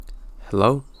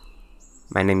Hello,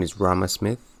 my name is Rama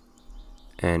Smith,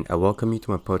 and I welcome you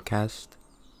to my podcast,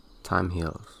 Time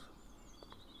Heals.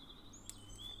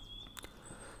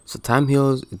 So, Time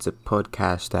Heals, it's a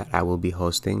podcast that I will be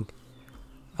hosting.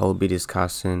 I will be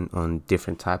discussing on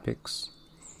different topics.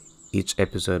 Each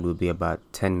episode will be about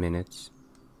 10 minutes,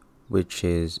 which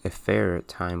is a fair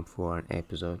time for an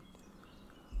episode.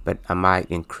 But I might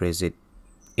increase it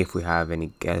if we have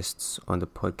any guests on the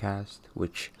podcast,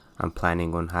 which I'm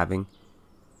planning on having.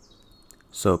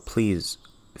 So please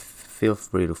feel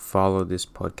free to follow this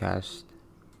podcast,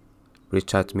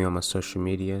 reach out to me on my social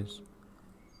medias,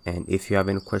 and if you have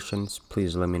any questions,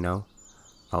 please let me know.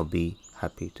 I'll be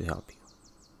happy to help you.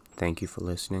 Thank you for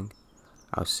listening.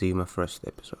 I'll see you in my first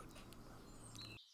episode.